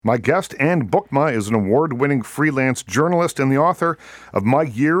My guest, Ann Bookma, is an award-winning freelance journalist and the author of My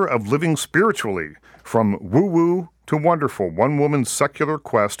Year of Living Spiritually, From Woo-Woo to Wonderful, One Woman's Secular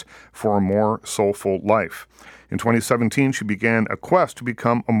Quest for a More Soulful Life. In 2017, she began a quest to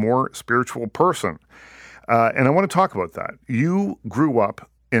become a more spiritual person. And I want to talk about that. You grew up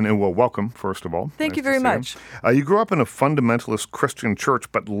welcome, first of all. Thank you very much. You grew up in a fundamentalist Christian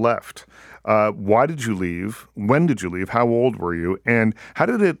church, but left. Why did you leave? When did you leave? How old were you? And how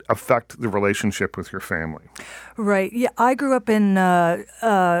did it affect the relationship with your family? Right. Yeah, I grew up in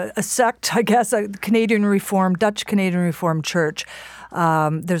a sect, I guess, a Dutch Canadian Reformed church.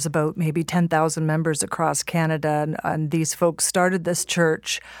 There's about maybe 10,000 members across Canada, and these folks started this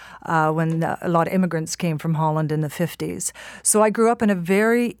church when a lot of immigrants came from Holland in the 50s. So I grew up in a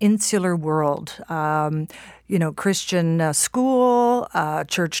very insular world. Christian school,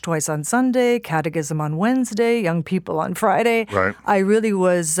 church twice on Sunday, catechism on Wednesday, young people on Friday. Right. I really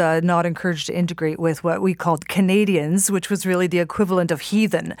was not encouraged to integrate with what we called Canadians, which was really the equivalent of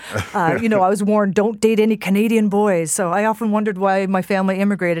heathen. I was warned, don't date any Canadian boys. So I often wondered why my family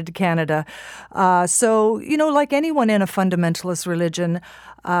immigrated to Canada. Like anyone in a fundamentalist religion,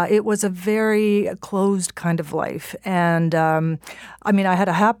 it was a very closed kind of life. And I had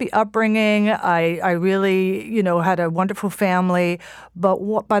a happy upbringing. I really, had a wonderful family.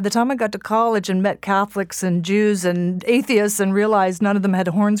 But by the time I got to college and met Catholics and Jews and atheists and realized none of them had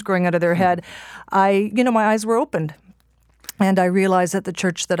horns growing out of their head, my eyes were opened. And I realized that the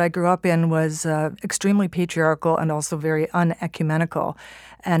church that I grew up in was extremely patriarchal and also very unecumenical,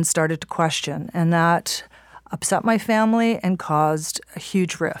 and started to question. And that upset my family and caused a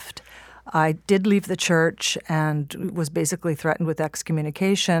huge rift. I did leave the church and was basically threatened with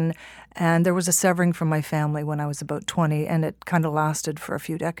excommunication, and there was a severing from my family when I was about 20, and it kind of lasted for a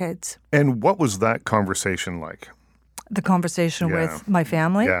few decades. And what was that conversation like? The conversation with my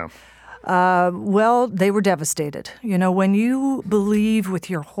family? Yeah. They were devastated. When you believe with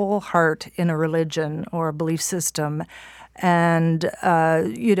your whole heart in a religion or a belief system, and,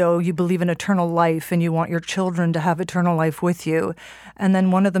 you believe in eternal life and you want your children to have eternal life with you, and then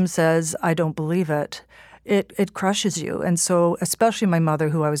one of them says, I don't believe it, it crushes you. And so especially my mother,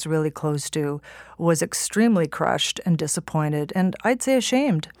 who I was really close to, was extremely crushed and disappointed, and I'd say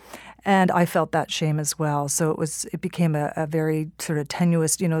ashamed. And I felt that shame as well. So it became a very sort of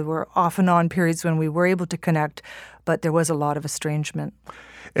tenuous, there were off and on periods when we were able to connect, but there was a lot of estrangement.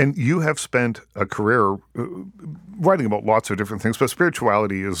 And you have spent a career writing about lots of different things, but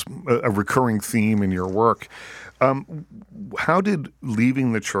spirituality is a recurring theme in your work. How did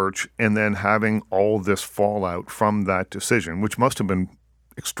leaving the church and then having all this fallout from that decision, which must have been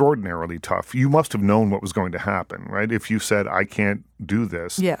extraordinarily tough, you must have known what was going to happen, right? If you said, I can't do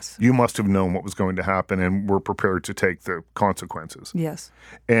this, yes, you must have known what was going to happen and were prepared to take the consequences. Yes.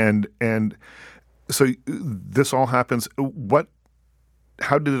 And so this all happens.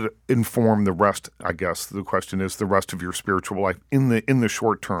 How did it inform the rest, I guess the question is, the rest of your spiritual life in the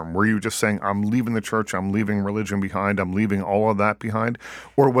short term? Were you just saying, I'm leaving the church, I'm leaving religion behind, I'm leaving all of that behind?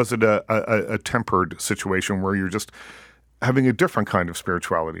 Or was it a tempered situation where you're just having a different kind of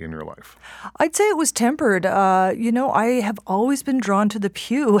spirituality in your life? I'd say it was tempered. I have always been drawn to the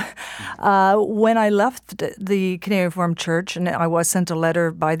pew. When I left the Canadian Reformed Church, and I was sent a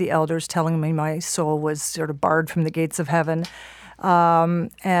letter by the elders telling me my soul was sort of barred from the gates of heaven.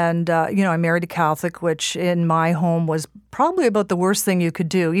 I married a Catholic, which in my home was probably about the worst thing you could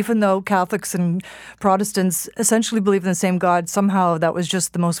do. Even though Catholics and Protestants essentially believe in the same God, somehow that was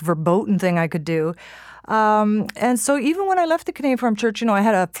just the most verboten thing I could do. And so even when I left the Canadian Reformed Church, I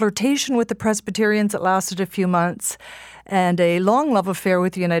had a flirtation with the Presbyterians that lasted a few months, and a long love affair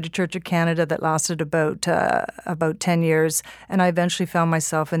with the United Church of Canada that lasted about 10 years. And I eventually found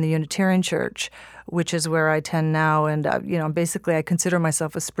myself in the Unitarian Church, which is where I attend now. And, basically I consider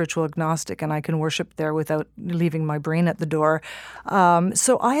myself a spiritual agnostic, and I can worship there without leaving my brain at the door.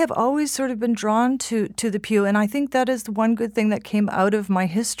 So I have always sort of been drawn to the pew. And I think that is the one good thing that came out of my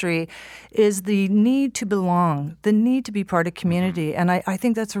history is the need to belong, the need to be part of community. And I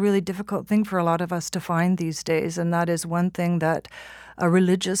think that's a really difficult thing for a lot of us to find these days. And that is one thing that a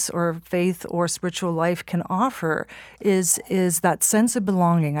religious or faith or spiritual life can offer is that sense of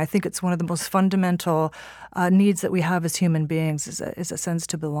belonging. I think it's one of the most fundamental needs that we have as human beings is a sense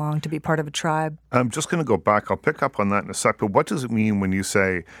to belong, to be part of a tribe. I'm just going to go back. I'll pick up on that in a sec. But what does it mean when you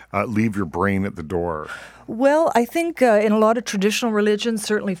say leave your brain at the door? Well, I think in a lot of traditional religions,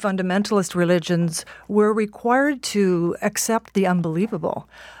 certainly fundamentalist religions, we're required to accept the unbelievable.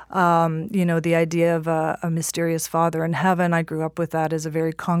 The idea of a mysterious Father in heaven, I grew up with that as a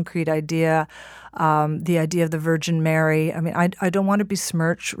very concrete idea. the idea of the Virgin Mary. I mean, I don't want to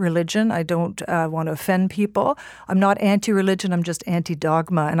besmirch religion. I don't want to offend people. I'm not anti-religion. I'm just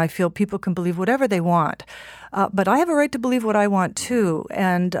anti-dogma, and I feel people can believe whatever they want. But I have a right to believe what I want too.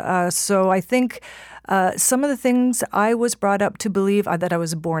 And so I think some of the things I was brought up to believe, that I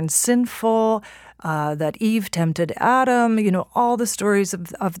was born sinful, that Eve tempted Adam, all the stories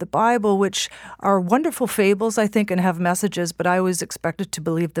of the Bible, which are wonderful fables, I think, and have messages, but I was expected to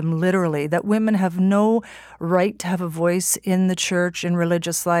believe them literally, that women have no right to have a voice in the church, in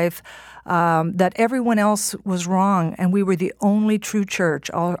religious life, that everyone else was wrong, and we were the only true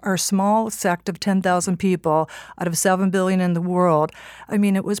church. Our small sect of 10,000 people out of 7 billion in the world. I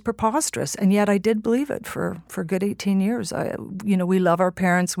mean, it was preposterous, and yet I did believe it for a good 18 years. We love our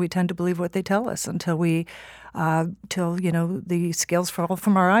parents. We tend to believe what they tell us until the scales fall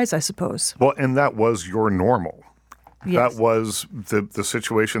from our eyes, I suppose. Well, and that was your normal. Yes. That was the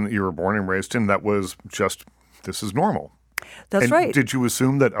situation that you were born and raised in. That was just, this is normal. That's and right. Did you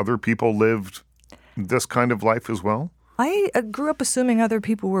assume that other people lived this kind of life as well? I grew up assuming other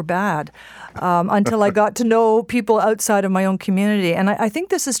people were bad until I got to know people outside of my own community. And I think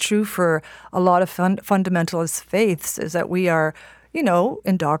this is true for a lot of fundamentalist faiths, is that we are,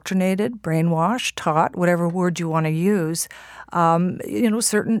 indoctrinated, brainwashed, taught, whatever word you want to use,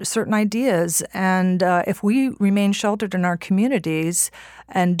 certain ideas. And if we remain sheltered in our communities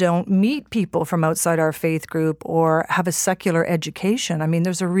and don't meet people from outside our faith group or have a secular education, I mean,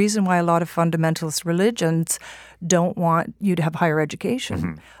 there's a reason why a lot of fundamentalist religions don't want you to have higher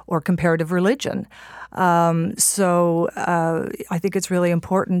education or comparative religion. So I think it's really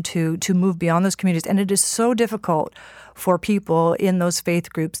important to move beyond those communities. And it is so difficult for people in those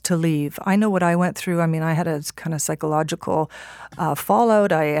faith groups to leave. I know what I went through. I mean, I had a kind of psychological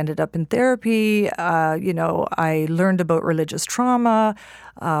fallout. I ended up in therapy. I learned about religious trauma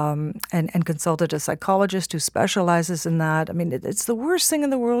and consulted a psychologist who specializes in that. I mean, it's the worst thing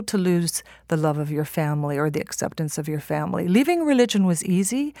in the world to lose the love of your family or the acceptance of your family. Leaving religion was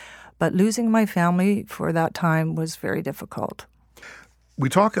easy, but losing my family for that time was very difficult. We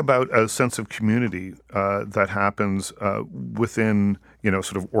talk about a sense of community that happens within,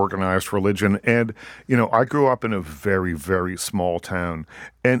 sort of organized religion. And, I grew up in a very, very small town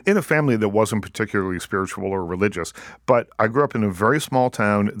and in a family that wasn't particularly spiritual or religious. But I grew up in a very small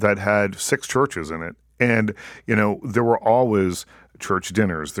town that had 6 churches in it. And, there were always church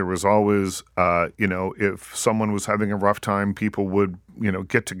dinners. There was always, if someone was having a rough time, people would,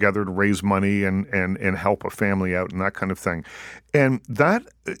 get together to raise money and help a family out and that kind of thing. And that,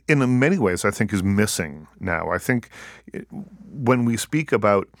 in many ways, I think is missing now. I think when we speak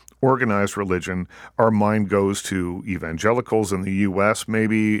about organized religion, our mind goes to evangelicals in the U.S.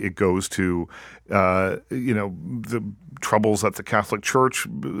 Maybe it goes to, the troubles at the Catholic Church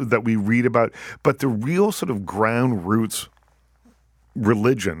that we read about. But the real sort of ground roots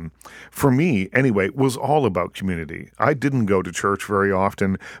religion, for me anyway, was all about community. I didn't go to church very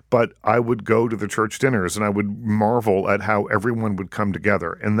often, but I would go to the church dinners and I would marvel at how everyone would come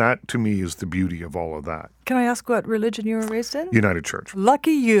together. And that, to me, is the beauty of all of that. Can I ask what religion you were raised in? United Church.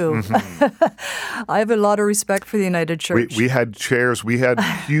 Lucky you. I have a lot of respect for the United Church. We had chairs, we had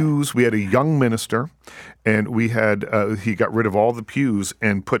pews, we had a young minister, and we had he got rid of all the pews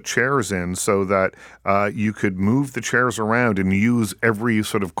and put chairs in so that you could move the chairs around and use every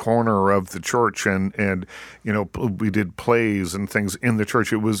sort of corner of the church. And we did plays and things in the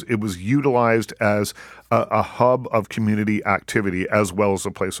church. It was utilized as a hub of community activity as well as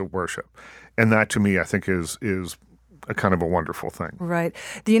a place of worship. And that, to me, I think is a kind of a wonderful thing. Right.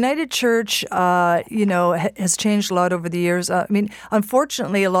 The United Church, has changed a lot over the years.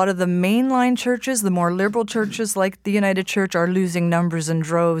 Unfortunately, a lot of the mainline churches, the more liberal churches like the United Church, are losing numbers in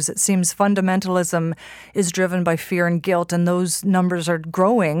droves. It seems fundamentalism is driven by fear and guilt, and those numbers are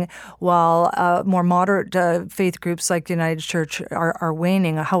growing, while more moderate faith groups like the United Church are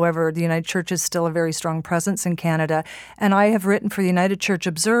waning. However, the United Church is still a very strong presence in Canada. And I have written for the United Church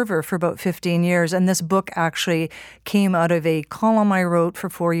Observer for about 15 years, and this book actually came out of a column I wrote for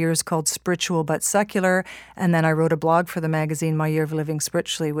 4 years called Spiritual But Secular, and then I wrote a blog for the magazine My Year of Living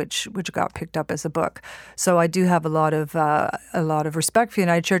Spiritually, which got picked up as a book. So I do have a lot of respect for the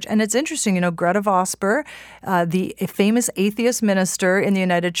United Church, and it's interesting. Greta Vosper, the famous atheist minister in the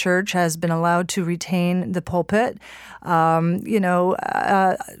United Church, has been allowed to retain the pulpit.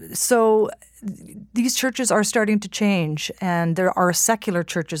 So these churches are starting to change, and there are secular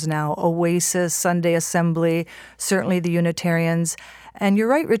churches now, Oasis, Sunday Assembly, certainly the Unitarians. And you're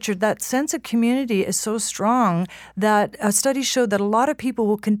right, Richard, that sense of community is so strong that studies show that a lot of people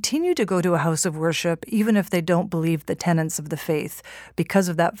will continue to go to a house of worship even if they don't believe the tenets of the faith because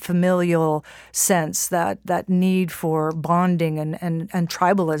of that familial sense, that need for bonding and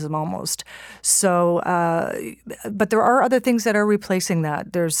tribalism almost. So, but there are other things that are replacing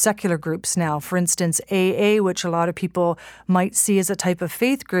that. There's secular groups now. For instance, AA, which a lot of people might see as a type of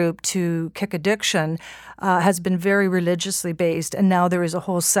faith group to kick addiction, has been very religiously based. And now there is a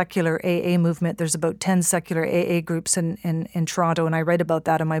whole secular AA movement. There's about 10 secular AA groups in Toronto, and I write about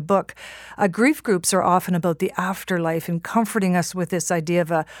that in my book. Grief groups are often about the afterlife and comforting us with this idea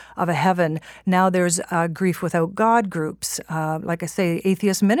of a heaven. Now there's grief without God groups. Like I say,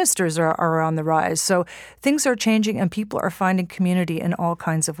 atheist ministers are on the rise. So things are changing and people are finding community in all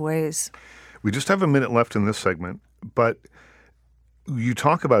kinds of ways. We just have a minute left in this segment, but you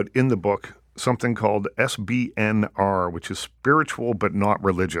talk about in the book something called SBNR, which is spiritual but not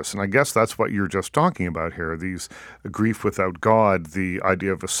religious. And I guess that's what you're just talking about here, these grief without God, the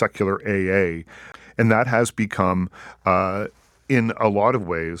idea of a secular AA. And that has become, in a lot of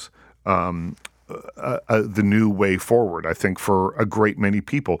ways, the new way forward, I think, for a great many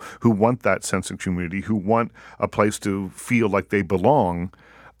people who want that sense of community, who want a place to feel like they belong,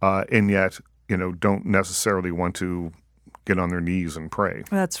 and yet, don't necessarily want to get on their knees and pray.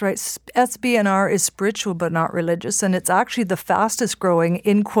 That's right. SBNR is spiritual but not religious, and it's actually the fastest growing,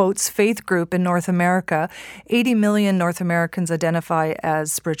 in quotes, faith group in North America. 80 million North Americans identify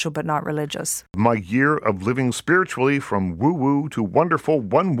as spiritual but not religious. My Year of Living Spiritually, from woo-woo to wonderful,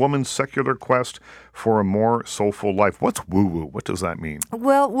 one-woman secular quest for a more soulful life. What's woo-woo? What does that mean?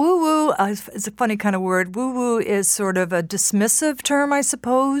 Well, woo-woo is a funny kind of word. Woo-woo is sort of a dismissive term, I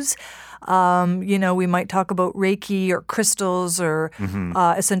suppose. We might talk about Reiki or crystals or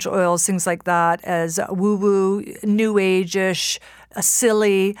essential oils, things like that, as woo-woo, new age-ish,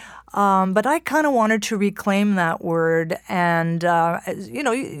 silly. But I kind of wanted to reclaim that word and,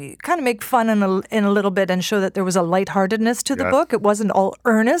 kind of make fun in a little bit and show that there was a lightheartedness to the book. It wasn't all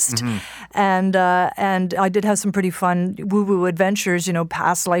earnest. And I did have some pretty fun woo-woo adventures,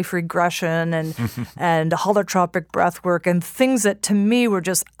 past life regression and holotropic breath work and things that to me were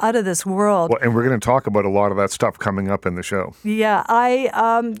just out of this world. Well, and we're going to talk about a lot of that stuff coming up in the show. Yeah.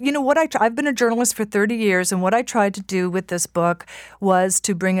 I've been a journalist for 30 years, and what I tried to do with this book was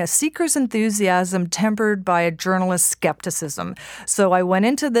to bring a seeker's enthusiasm tempered by a journalist's skepticism. So I went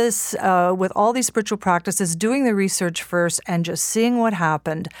into this with all these spiritual practices, doing the research first and just seeing what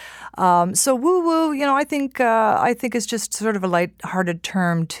happened. So woo-woo, I think it's just sort of a light-hearted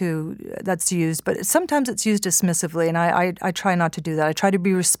term that's used, but sometimes it's used dismissively, and I try not to do that. I try to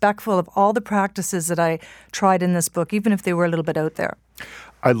be respectful of all the practices that I tried in this book, even if they were a little bit out there.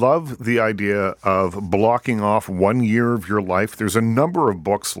 I love the idea of blocking off 1 year of your life. There's a number of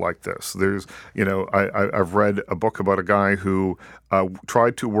books like this. There's, I've read a book about a guy who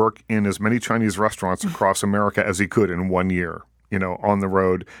tried to work in as many Chinese restaurants across America as he could in 1 year. On the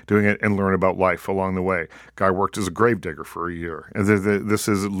road, doing it and learn about life along the way. Guy worked as a gravedigger for a year. And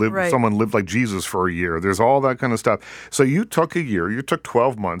someone lived like Jesus for a year. There's all that kind of stuff. So you took a year, you took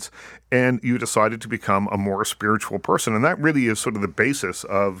 12 months, and you decided to become a more spiritual person. And that really is sort of the basis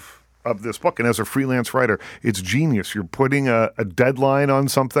of this book. And as a freelance writer, it's genius. You're putting a deadline on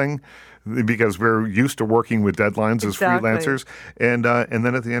something, because we're used to working with deadlines as freelancers, and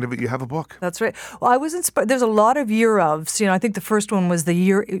then at the end of it, you have a book. That's right. Well, I was inspired. There's a lot of year ofs. I think the first one was A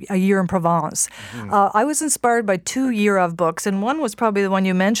Year in Provence. I was inspired by 2 year of books, and one was probably the one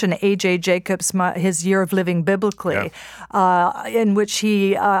you mentioned, A.J. Jacobs' His Year of Living Biblically, in which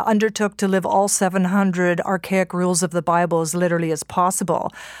he undertook to live all 700 archaic rules of the Bible as literally as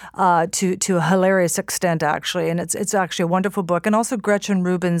possible, to a hilarious extent, actually. And it's actually a wonderful book. And also Gretchen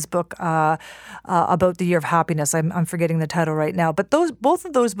Rubin's book, about the Year of Happiness. I'm forgetting the title right now. But both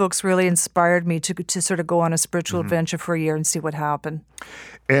of those books really inspired me to sort of go on a spiritual adventure for a year and see what happened.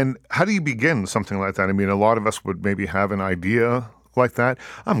 And how do you begin something like that? I mean, a lot of us would maybe have an idea like that.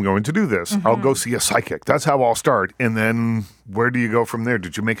 I'm going to do this. I'll go see a psychic. That's how I'll start. And then where do you go from there?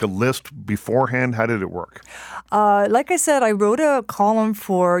 Did you make a list beforehand? How did it work? Like I said, I wrote a column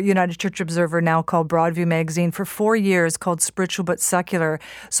for United Church Observer, now called Broadview Magazine, for 4 years called Spiritual But Secular.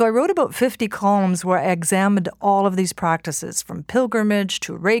 So I wrote about 50 columns where I examined all of these practices, from pilgrimage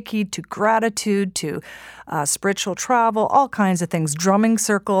to Reiki to gratitude to spiritual travel, all kinds of things, drumming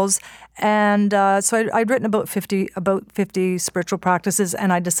circles. And so I'd written about 50 spiritual practices,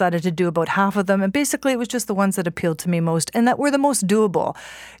 and I decided to do about half of them. And basically, it was just the ones that appealed to me most and that were the most doable.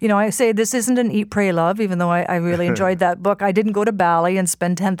 You know, I say this isn't an Eat, Pray, Love, even though I really enjoyed that book. I didn't go to Bali and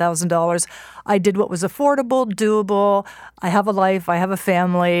spend $10,000. I did what was affordable, doable. I have a life. I have a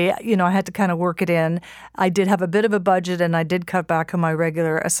family. You know, I had to kind of work it in. I did have a bit of a budget, and I did cut back on my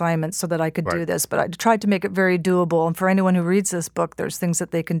regular assignments so that I could do this. But I tried to make it very doable. And for anyone who reads this book, there's things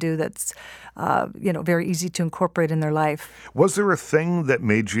that they can do that's, very easy to incorporate in their life. Was there a thing that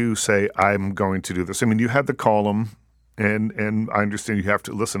made you say, I'm going to do this? I mean, you had the column. And I understand you have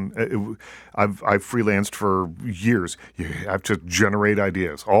to listen. I've freelanced for years. You have to generate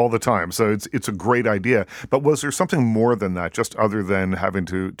ideas all the time, so it's a great idea. But was there something more than that, just other than having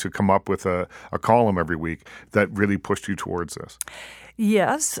to come up with a column every week, that really pushed you towards this?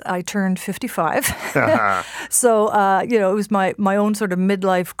 Yes, I turned 55. So, it was my own sort of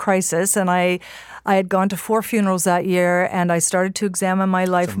midlife crisis, and I had gone to 4 funerals that year, and I started to examine my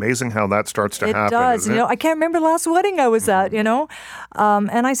life. It's amazing how that starts to happen. It does. Isn't it? I can't remember the last wedding I was at,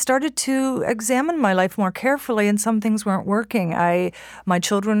 and I started to examine my life more carefully, and some things weren't working. My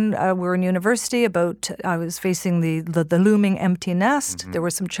children were in university. I was facing the looming empty nest. Mm-hmm. There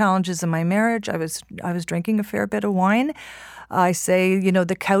were some challenges in my marriage. I was drinking a fair bit of wine. I say,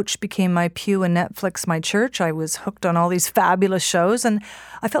 the couch became my pew and Netflix my church. I was hooked on all these fabulous shows, and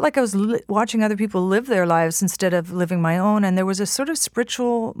I felt like I was watching other people live their lives instead of living my own. And there was a sort of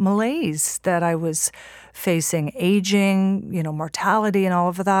spiritual malaise that I was facing, aging, mortality and all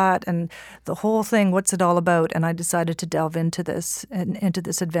of that, and the whole thing, what's it all about? And I decided to delve into this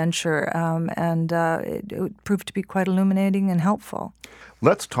adventure, and it proved to be quite illuminating and helpful.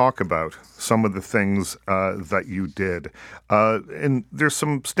 Let's talk about some of the things that you did. And there's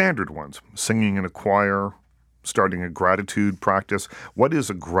some standard ones: singing in a choir, starting a gratitude practice. What is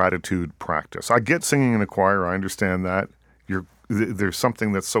a gratitude practice? I get singing in a choir. I understand that. There's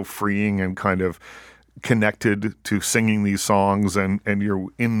something that's so freeing and kind of connected to singing these songs, and you're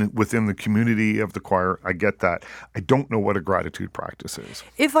within the community of the choir. I get that. I don't know what a gratitude practice is.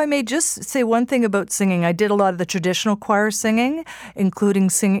 If I may just say one thing about singing, I did a lot of the traditional choir singing, including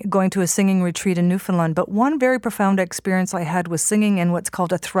going to a singing retreat in Newfoundland. But one very profound experience I had was singing in what's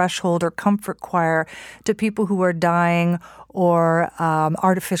called a threshold or comfort choir to people who are dying or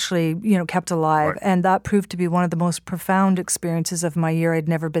artificially, kept alive. Right. And that proved to be one of the most profound experiences of my year. I'd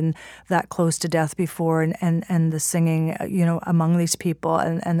never been that close to death before, and the singing, among these people,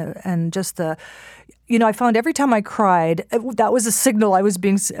 and just the, I found every time I cried, that was a signal I was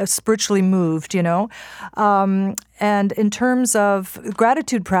being spiritually moved, And in terms of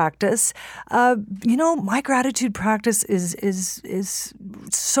gratitude practice, my gratitude practice is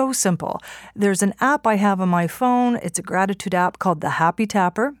so simple. There's an app I have on my phone. It's a gratitude app called the Happy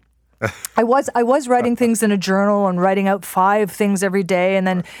Tapper. I was writing things in a journal and writing out 5 things every day and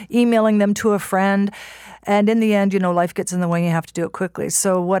then emailing them to a friend. And in the end, life gets in the way and you have to do it quickly.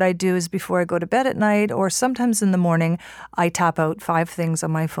 So what I do is before I go to bed at night or sometimes in the morning, I tap out 5 things on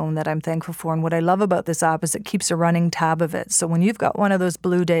my phone that I'm thankful for. And what I love about this app is it keeps a running tab of it. So when you've got one of those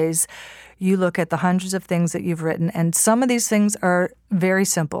blue days, you look at the hundreds of things that you've written, and some of these things are very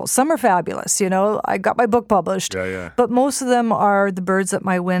simple. Some are fabulous. I got my book published, but most of them are the birds at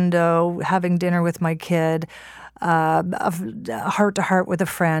my window, having dinner with my kid, heart to heart with a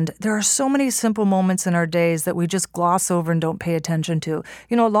friend. There are so many simple moments in our days that we just gloss over and don't pay attention to.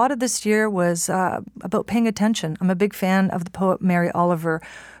 A lot of this year was about paying attention. I'm a big fan of the poet Mary Oliver,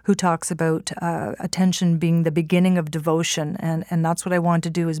 who talks about attention being the beginning of devotion. And that's what I want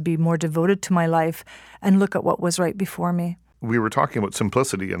to do, is be more devoted to my life and look at what was right before me. We were talking about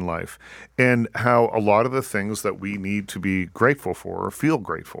simplicity in life and how a lot of the things that we need to be grateful for or feel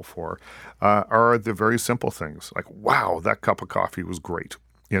grateful for are the very simple things. Like, wow, that cup of coffee was great.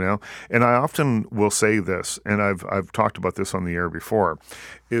 And I often will say this, and I've talked about this on the air before,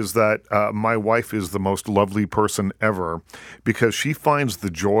 is that my wife is the most lovely person ever because she finds the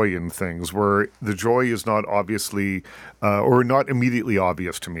joy in things where the joy is not obviously or not immediately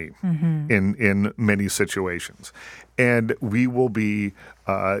obvious to me in many situations. And we will be,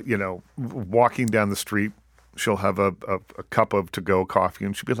 walking down the street. She'll have a cup of to-go coffee,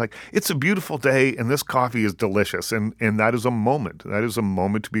 and she'll be like, it's a beautiful day, and this coffee is delicious. And that is a moment. That is a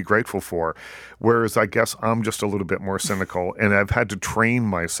moment to be grateful for. Whereas I guess I'm just a little bit more cynical, and I've had to train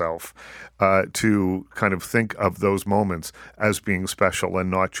myself to kind of think of those moments as being special and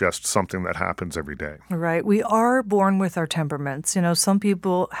not just something that happens every day. Right. We are born with our temperaments. Some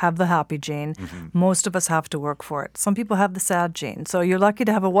people have the happy gene. Mm-hmm. Most of us have to work for it. Some people have the sad gene. So you're lucky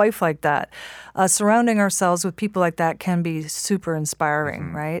to have a wife like that. Surrounding ourselves calls with people like that can be super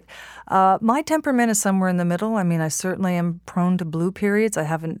inspiring, right? My temperament is somewhere in the middle. I mean, I certainly am prone to blue periods. I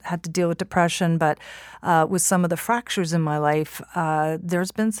haven't had to deal with depression, but with some of the fractures in my life,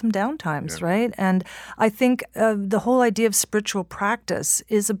 there's been some downtimes, right? And I think the whole idea of spiritual practice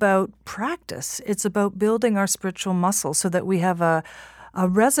is about practice. It's about building our spiritual muscle so that we have a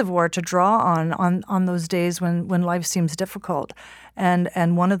reservoir to draw on those days when life seems difficult.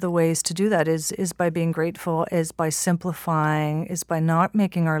 And one of the ways to do that is by being grateful, is by simplifying, is by not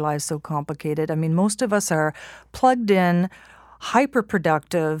making our lives so complicated. I mean, most of us are plugged in,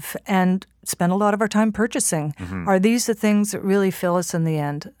 hyper-productive, and spend a lot of our time purchasing. Are these the things that really fill us in the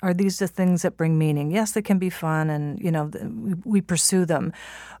end? Are these the things that bring meaning? Yes, they can be fun, and we pursue them,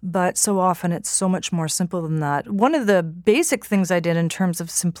 but so often it's so much more simple than that. One of the basic things I did in terms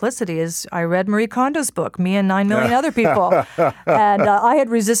of simplicity is I read Marie Kondo's book, Me and 9 Million Other People, and I had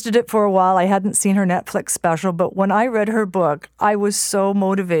resisted it for a while. I hadn't seen her Netflix special, but when I read her book, I was so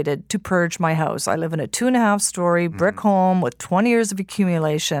motivated to purge my house. I live in a 2.5-story brick home with 20 years of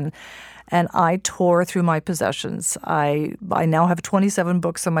accumulation. And I tore through my possessions. I now have 27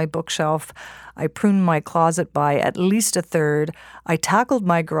 books on my bookshelf. I pruned my closet by at least a third. I tackled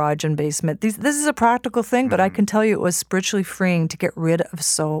my garage and basement. This is a practical thing, but I can tell you it was spiritually freeing to get rid of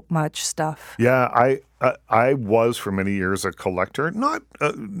so much stuff. Yeah, I was for many years a collector, not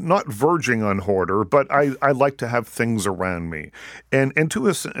verging on hoarder, but I like to have things around me, and to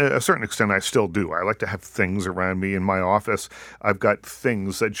a certain extent I still do. I like to have things around me in my office. I've got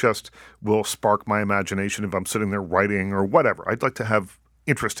things that just will spark my imagination if I'm sitting there writing or whatever. I'd like to have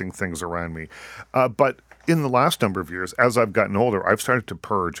interesting things around me, but in the last number of years, as I've gotten older, I've started to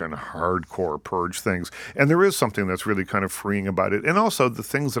purge and hardcore purge things. And there is something that's really kind of freeing about it. And also the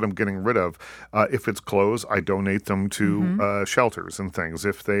things that I'm getting rid of, if it's clothes, I donate them to shelters and things.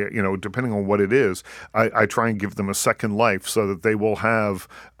 If they, depending on what it is, I try and give them a second life so that they will have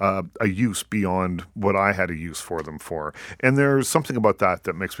a use beyond what I had a use for them for. And there's something about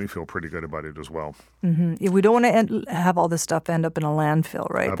that makes me feel pretty good about it as well. Yeah, we don't want to have all this stuff end up in a landfill,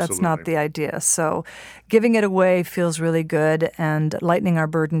 right? Absolutely. That's not the idea. So giving it away feels really good, and lightening our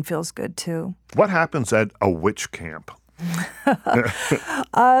burden feels good too. What happens at a witch camp?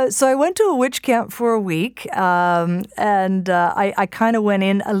 So I went to a witch camp for a week, and I kind of went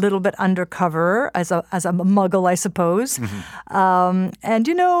in a little bit undercover as a muggle, I suppose.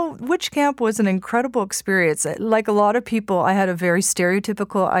 And witch camp was an incredible experience. Like a lot of people, I had a very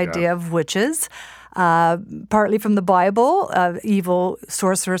stereotypical idea of witches. Partly from the Bible, evil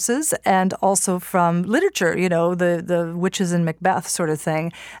sorceresses, and also from literature, the witches in Macbeth sort of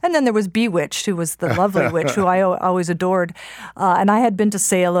thing. And then there was Bewitched, who was the lovely witch who I always adored. And I had been to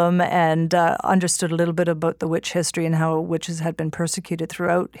Salem and understood a little bit about the witch history and how witches had been persecuted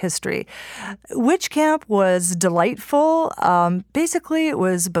throughout history. Witch camp was delightful. Basically, it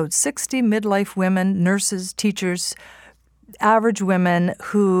was about 60 midlife women, nurses, teachers, average women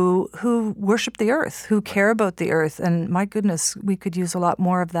who worship the earth, who care about the earth. And my goodness, we could use a lot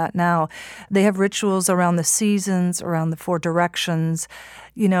more of that now. They have rituals around the seasons, around the 4 directions.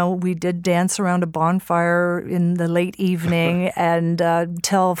 We did dance around a bonfire in the late evening and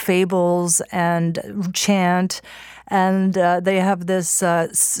tell fables and chant. And they have this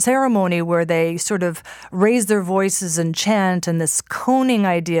ceremony where they sort of raise their voices and chant, and this coning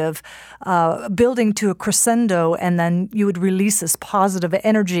idea of building to a crescendo, and then you would release this positive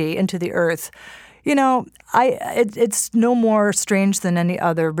energy into the earth. It's no more strange than any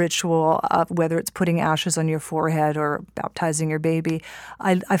other ritual, whether it's putting ashes on your forehead or baptizing your baby.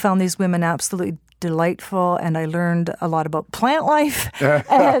 I found these women absolutely delightful, and I learned a lot about plant life,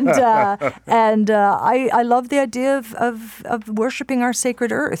 and I love the idea of worshiping our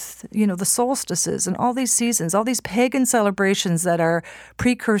sacred earth. The solstices and all these seasons, all these pagan celebrations that are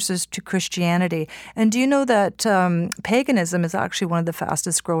precursors to Christianity. And do you know that paganism is actually one of the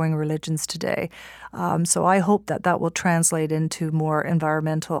fastest growing religions today? So I hope that will translate into more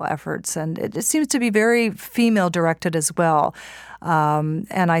environmental efforts, and it seems to be very female directed as well.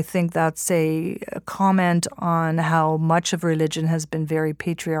 And I think that's a comment on how much of religion has been very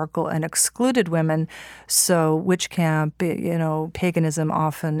patriarchal and excluded women. So witch camp, paganism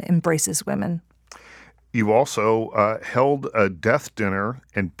often embraces women. You also held a death dinner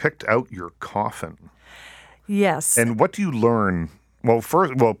and picked out your coffin. Yes. And what do you learn? Well,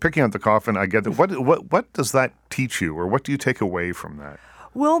 picking out the coffin, I get that. What does that teach you, or what do you take away from that?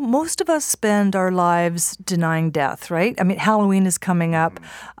 Well, most of us spend our lives denying death, right? I mean, Halloween is coming up.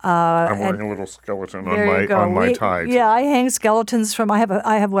 I'm wearing a little skeleton on my tie. Yeah, I hang skeletons from. I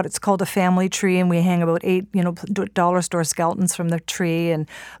have what it's called a family tree, and we hang about 8, dollar store skeletons from the tree, and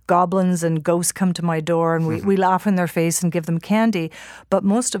goblins and ghosts come to my door, and we laugh in their face and give them candy. But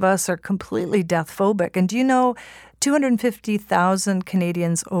most of us are completely death phobic. And do you know, 250,000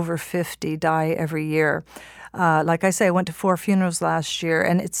 Canadians over 50 die every year. Like I say, I went to 4 funerals last year,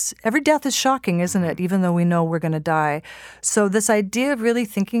 and every death is shocking, isn't it? Even though we know we're going to die. So this idea of really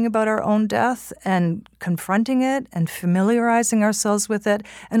thinking about our own death and confronting it and familiarizing ourselves with it,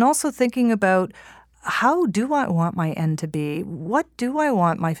 and also thinking about how do I want my end to be? What do I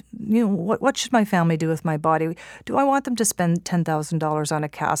want what should my family do with my body? Do I want them to spend $10,000 on a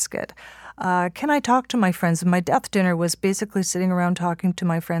casket? Can I talk to my friends? And my death dinner was basically sitting around talking to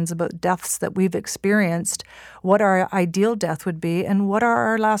my friends about deaths that we've experienced, what our ideal death would be, and what are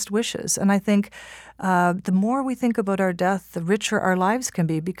our last wishes. And I think the more we think about our death, the richer our lives can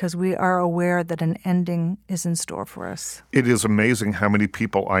be because we are aware that an ending is in store for us. It is amazing how many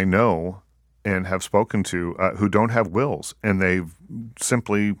people I know and have spoken to who don't have wills, and they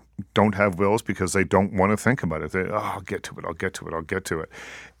simply don't have wills because they don't want to think about it. I'll get to it.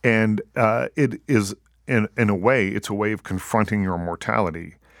 And it is, in a way, it's a way of confronting your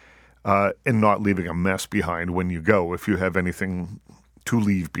mortality and not leaving a mess behind when you go, if you have anything to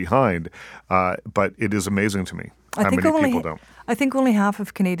leave behind. But it is amazing to me how many people don't. I think only half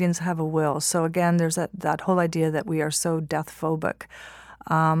of Canadians have a will. So again, there's that whole idea that we are so death phobic.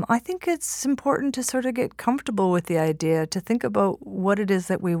 I think it's important to sort of get comfortable with the idea, to think about what it is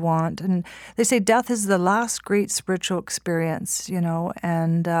that we want. And they say death is the last great spiritual experience,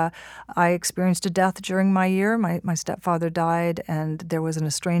 and I experienced a death during my year. My stepfather died, and there was an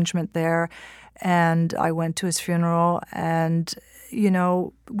estrangement there, and I went to his funeral, and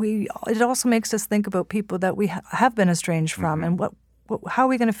it also makes us think about people that we have been estranged from, and how are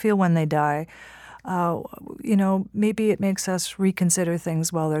we going to feel when they die? Maybe it makes us reconsider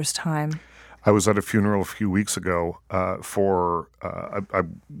things while there's time. I was at a funeral a few weeks ago I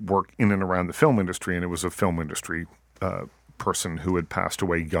work in and around the film industry, and it was a film industry person who had passed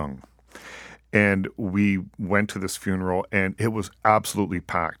away young. And we went to this funeral, and it was absolutely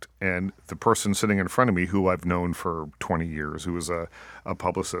packed. And the person sitting in front of me, who I've known for 20 years, who was a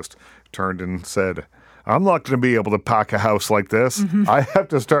publicist, turned and said, "I'm not going to be able to pack a house like this. I have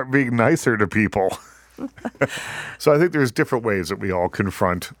to start being nicer to people." So I think there's different ways that we all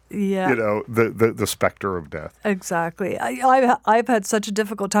confront, the specter of death. Exactly. I've had such a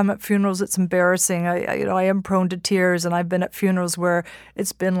difficult time at funerals. It's embarrassing. I am prone to tears, and I've been at funerals where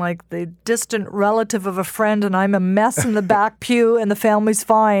it's been like the distant relative of a friend, and I'm a mess in the back pew, and the family's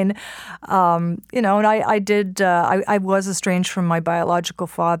fine. And I was estranged from my biological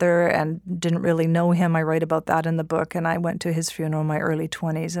father and didn't really know him. I write about that in the book, and I went to his funeral in my early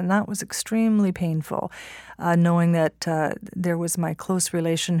 20s, and that was extremely painful. Knowing that there was my close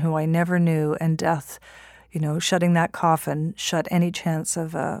relation who I never knew, and death, shutting that coffin shut any chance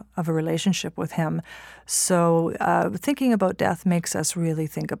of a relationship with him. So thinking about death makes us really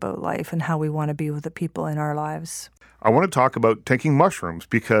think about life and how we want to be with the people in our lives. I want to talk about taking mushrooms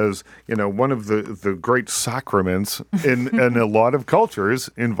because, one of the great sacraments in a lot of cultures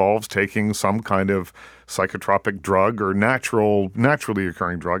involves taking some kind of psychotropic drug or naturally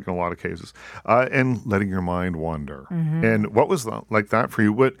occurring drug in a lot of cases, and letting your mind wander. And what was like that for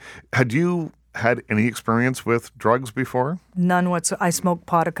you? Had you had any experience with drugs before? None whatsoever. I smoked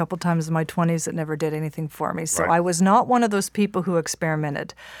pot a couple times in my 20s. It never did anything for me. So Right. I was not one of those people who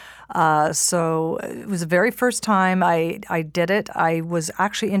experimented. So it was the very first time I did it. I was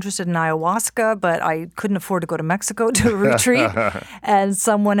actually interested in ayahuasca, but I couldn't afford to go to Mexico to a retreat. And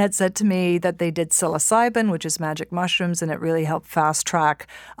someone had said to me that they did psilocybin, which is magic mushrooms, and it really helped fast track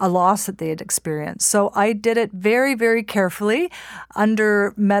a loss that they had experienced. So I did it very, very carefully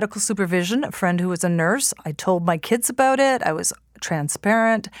under medical supervision, a friend who was a nurse. I told my kids about it. I was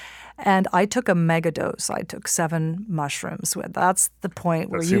transparent. And I took a mega dose. I took 7 mushrooms. That's the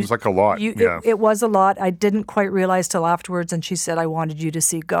point where That seems like a lot. It was a lot. I didn't quite realize till afterwards, and she said, "I wanted you to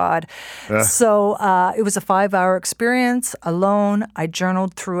see God." So it was a 5-hour experience alone. I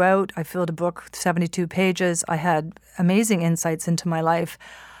journaled throughout. I filled a book, 72 pages. I had amazing insights into my life.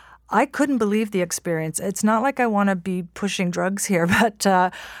 I couldn't believe the experience. It's not like I want to be pushing drugs here,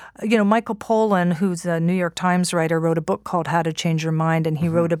 but, Michael Pollan, who's a New York Times writer, wrote a book called How to Change Your Mind, and he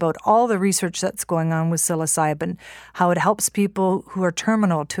wrote about all the research that's going on with psilocybin, how it helps people who are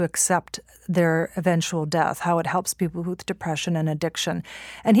terminal to accept their eventual death, how it helps people with depression and addiction.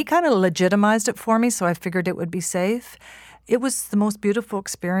 And he kind of legitimized it for me, so I figured it would be safe. it was the most beautiful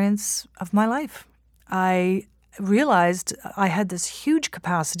experience of my life. I realized I had this huge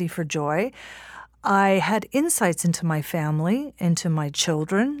capacity for joy. I had insights into my family, into my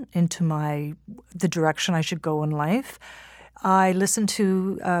children, into the direction I should go in life. I listened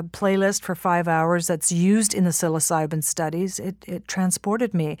to a playlist for 5 hours that's used in the psilocybin studies. It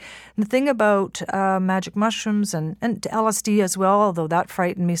transported me. And the thing about magic mushrooms and LSD as well, although that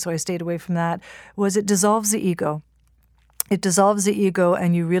frightened me, so I stayed away from that, was it dissolves the ego. It dissolves the ego,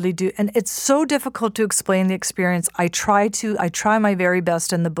 and you really do. And it's so difficult to explain the experience. I try my very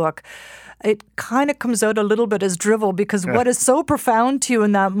best in the book. It kind of comes out a little bit as drivel because what is so profound to you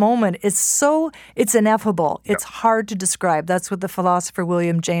in that moment it's ineffable. It's hard to describe. That's what the philosopher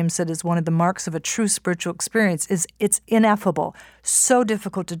William James said is one of the marks of a true spiritual experience is it's ineffable. So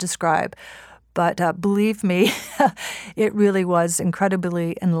difficult to describe. But believe me, it really was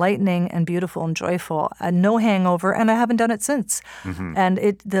incredibly enlightening and beautiful and joyful. No hangover, and I haven't done it since. Mm-hmm. And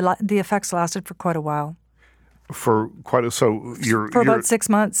the effects lasted for quite a while. For about 6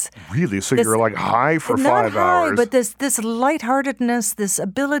 months. Really? So you're like high for 5 hours? But this lightheartedness, this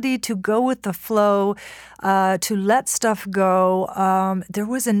ability to go with the flow, to let stuff go. There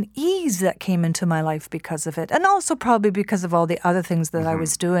was an ease that came into my life because of it, and also probably because of all the other things that I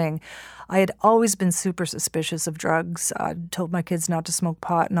was doing. I had always been super suspicious of drugs. I told my kids not to smoke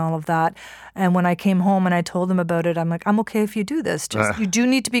pot and all of that. And when I came home and I told them about it, I'm like, I'm okay if you do this. Just you do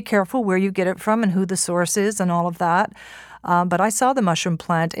need to be careful where you get it from and who the source is and all of that. But I saw the mushroom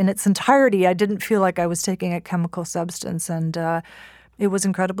plant in its entirety. I didn't feel like I was taking a chemical substance, and it was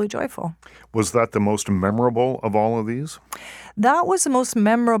incredibly joyful. Was that the most memorable of all of these? That was the most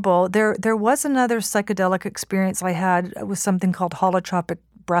memorable. There was another psychedelic experience I had with something called holotropic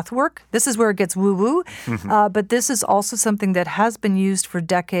breath work. This is where it gets woo-woo, but this is also something that has been used for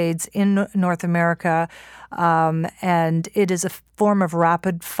decades in North America, and it is a form of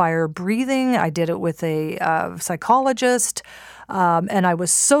rapid fire breathing. I did it with a psychologist, and I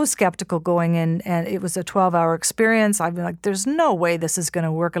was so skeptical going in, and it was a 12-hour experience. I've been like, there's no way this is going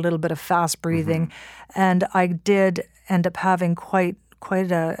to work, a little bit of fast breathing, and I did end up having quite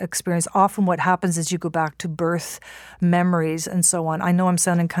a experience. Often what happens is you go back to birth memories and so on. I know I'm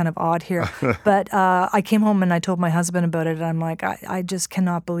sounding kind of odd here, but I came home and I told my husband about it, and I'm like, I just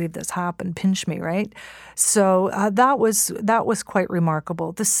cannot believe this happened. Pinch me, right? So that was quite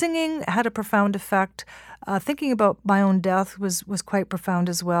remarkable. The singing had a profound effect. Thinking about my own death was quite profound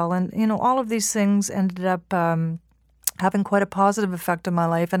as well. And, all of these things ended up having quite a positive effect on my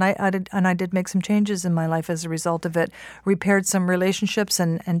life, and I did make some changes in my life as a result of it. Repaired some relationships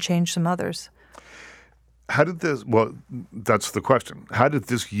and changed some others. That's the question. How did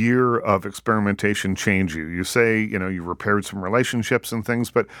this year of experimentation change you? You say, you repaired some relationships and things,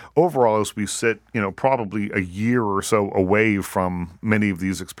 but overall, as we sit, probably a year or so away from many of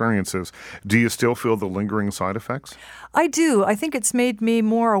these experiences, do you still feel the lingering side effects? I do. I think it's made me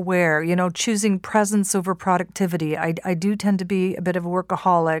more aware, choosing presence over productivity. I do tend to be a bit of a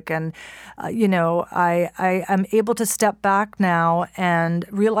workaholic, and, I am able to step back now and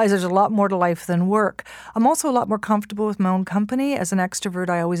realize there's a lot more to life than work. I'm also a lot more comfortable with my own company. As an extrovert,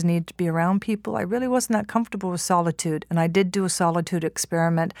 I always need to be around people. I really wasn't that comfortable with solitude, and I did do a solitude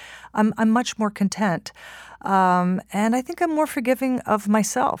experiment. I'm much more content, and I think I'm more forgiving of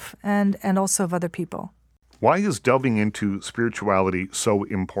myself and also of other people. Why is delving into spirituality so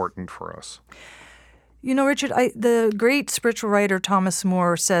important for us? Richard, the great spiritual writer Thomas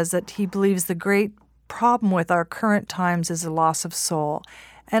More says that he believes the great problem with our current times is the loss of soul.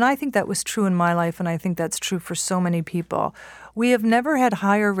 And I think that was true in my life, and I think that's true for so many people. We have never had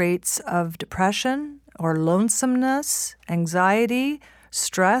higher rates of depression or lonesomeness, anxiety,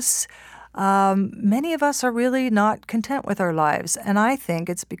 stress. Many of us are really not content with our lives, and I think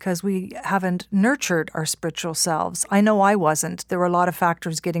it's because we haven't nurtured our spiritual selves. I know I wasn't. There were a lot of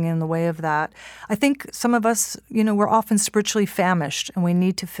factors getting in the way of that. I think some of us, we're often spiritually famished, and we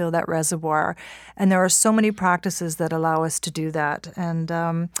need to fill that reservoir. And there are so many practices that allow us to do that. And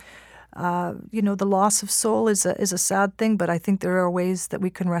the loss of soul is a sad thing, but I think there are ways that we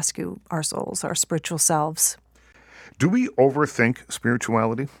can rescue our souls, our spiritual selves. Do we overthink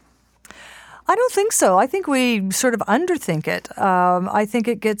spirituality? I don't think so. I think we sort of underthink it. I think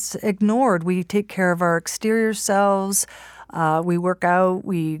it gets ignored. We take care of our exterior selves. We work out.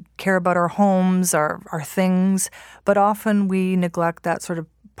 We care about our homes, our things. But often we neglect that sort of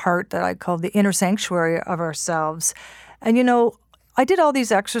part that I call the inner sanctuary of ourselves. And, I did all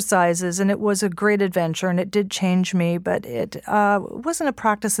these exercises, and it was a great adventure, and it did change me, but it wasn't a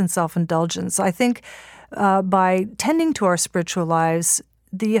practice in self-indulgence. I think by tending to our spiritual lives,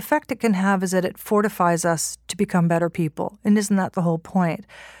 the effect it can have is that it fortifies us to become better people. And isn't that the whole point?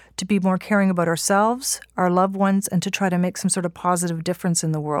 To be more caring about ourselves, our loved ones, and to try to make some sort of positive difference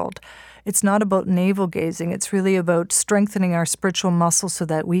in the world. It's not about navel-gazing. It's really about strengthening our spiritual muscles so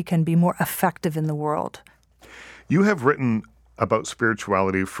that we can be more effective in the world. You have written about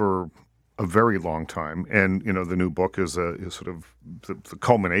spirituality for a very long time, and the new book is sort of the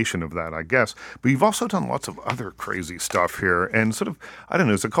culmination of that, I guess. But you've also done lots of other crazy stuff here, and sort of, I don't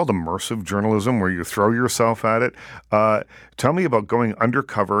know, is it called immersive journalism, where you throw yourself at it? Tell me about going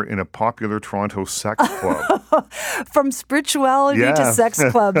undercover in a popular Toronto sex club. From spirituality to sex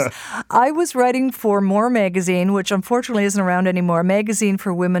clubs. I was writing for More Magazine, which unfortunately isn't around anymore, a magazine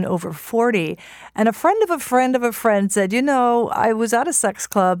for women over 40. And a friend of a friend of a friend said, I was at a sex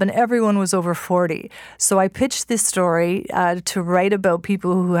club and everyone was over 40. So I pitched this story to write about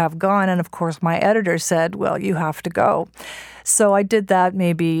people who have gone. And of course, my editor said, well, you have to go. So I did that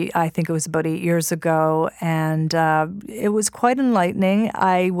I think it was about 8 years ago. And it was quite enlightening.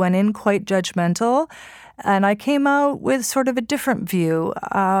 I went in quite judgmental. And I came out with sort of a different view.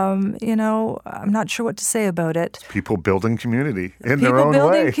 I'm not sure what to say about it. People building community in their own way. People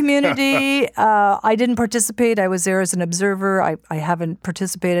building community. I didn't participate. I was there as an observer. I haven't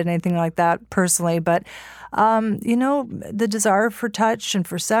participated in anything like that personally. But, the desire for touch and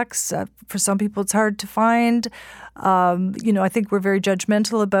for sex, for some people it's hard to find. I think we're very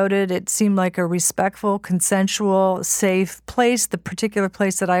judgmental about it. It seemed like a respectful, consensual, safe place. The particular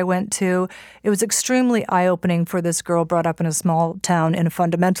place that I went to, it was extremely eye-opening for this girl brought up in a small town in a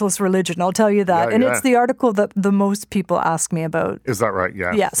fundamentalist religion. I'll tell you that. And it's the article that the most people ask me about. Is that right?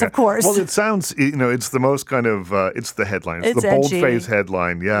 Yeah. Yes, of course. Well, it sounds, it's the most kind of, it's the headline. It's the bold-faced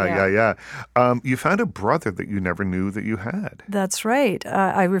headline. Yeah. You found a brother that you never knew that you had. That's right.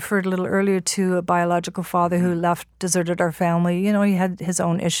 I referred a little earlier to a biological father who deserted our family. He had his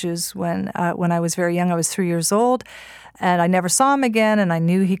own issues when I was very young. I was 3 years old, and I never saw him again, and I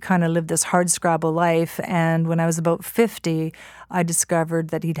knew he kind of lived this hardscrabble life. And when I was about 50, I discovered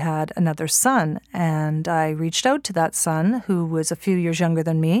that he'd had another son, and I reached out to that son, who was a few years younger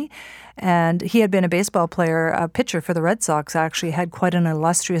than me, and he had been a baseball player, a pitcher for the Red Sox, actually, had quite an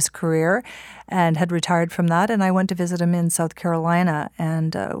illustrious career and had retired from that. And I went to visit him in South Carolina.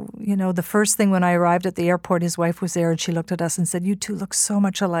 And, the first thing when I arrived at the airport, his wife was there and she looked at us and said, "You two look so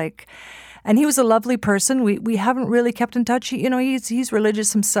much alike." And he was a lovely person. We haven't really kept in touch. He's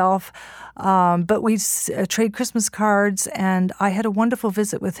religious himself, but we trade Christmas cards, and I had a wonderful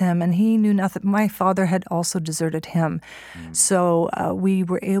visit with him, and he knew nothing. My father had also deserted him. So we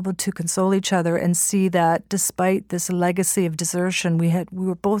were able to console each other and see that despite this legacy of desertion, we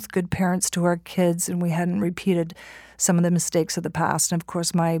were both good parents to our kids, and we hadn't repeated some of the mistakes of the past. And of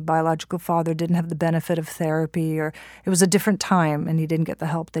course, my biological father didn't have the benefit of therapy, or it was a different time, and he didn't get the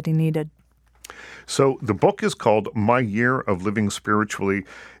help that he needed. So the book is called My Year of Living Spiritually.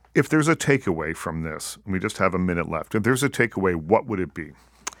 If there's a takeaway from this, we just have a minute left. If there's a takeaway, what would it be?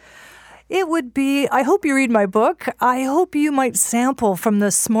 It would be, I hope you read my book. I hope you might sample from the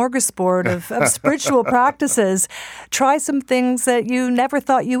smorgasbord of spiritual practices. Try some things that you never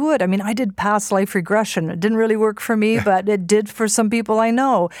thought you would. I mean, I did past life regression. It didn't really work for me, but it did for some people I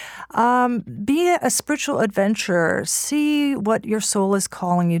know. Be a spiritual adventurer. See what your soul is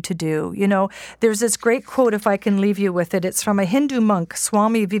calling you to do. There's this great quote, if I can leave you with it. It's from a Hindu monk,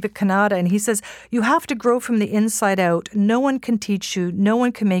 Swami Vivekananda, and he says, "You have to grow from the inside out. No one can teach you. No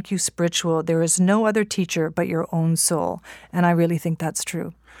one can make you spiritual. There is no other teacher but your own soul." And I really think that's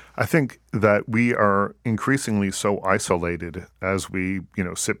true. I think that we are increasingly so isolated as we,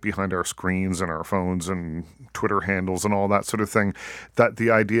 sit behind our screens and our phones and Twitter handles and all that sort of thing, that the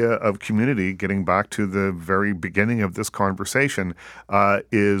idea of community, getting back to the very beginning of this conversation,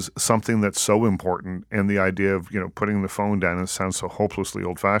 is something that's so important. And the idea of, putting the phone down, and it sounds so hopelessly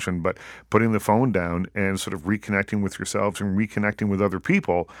old-fashioned, but putting the phone down and sort of reconnecting with yourselves and reconnecting with other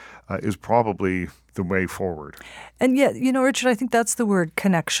people is probably the way forward. And yet, Richard, I think that's the word,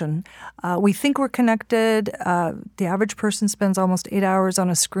 connection. We think we're connected. The average person spends almost 8 hours on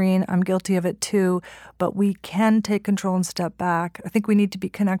a screen. I'm guilty of it too. But we can take control and step back. I think we need to be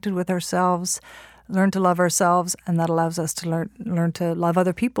connected with ourselves, learn to love ourselves, and that allows us to learn to love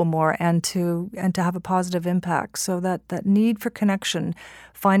other people more and to have a positive impact. So that need for connection,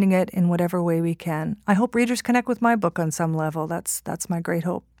 finding it in whatever way we can. I hope readers connect with my book on some level. That's my great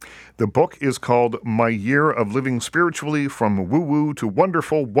hope. The book is called My Year of Living Spiritually, From Woo-Woo to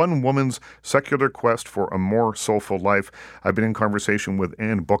Wonderful, One Woman's Secular Quest for a More Soulful Life. I've been in conversation with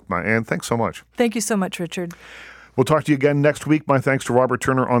Anne Bookma. Anne, thanks so much. Thank you so much, Richard. We'll talk to you again next week. My thanks to Robert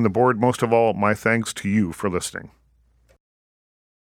Turner on the board. Most of all, my thanks to you for listening.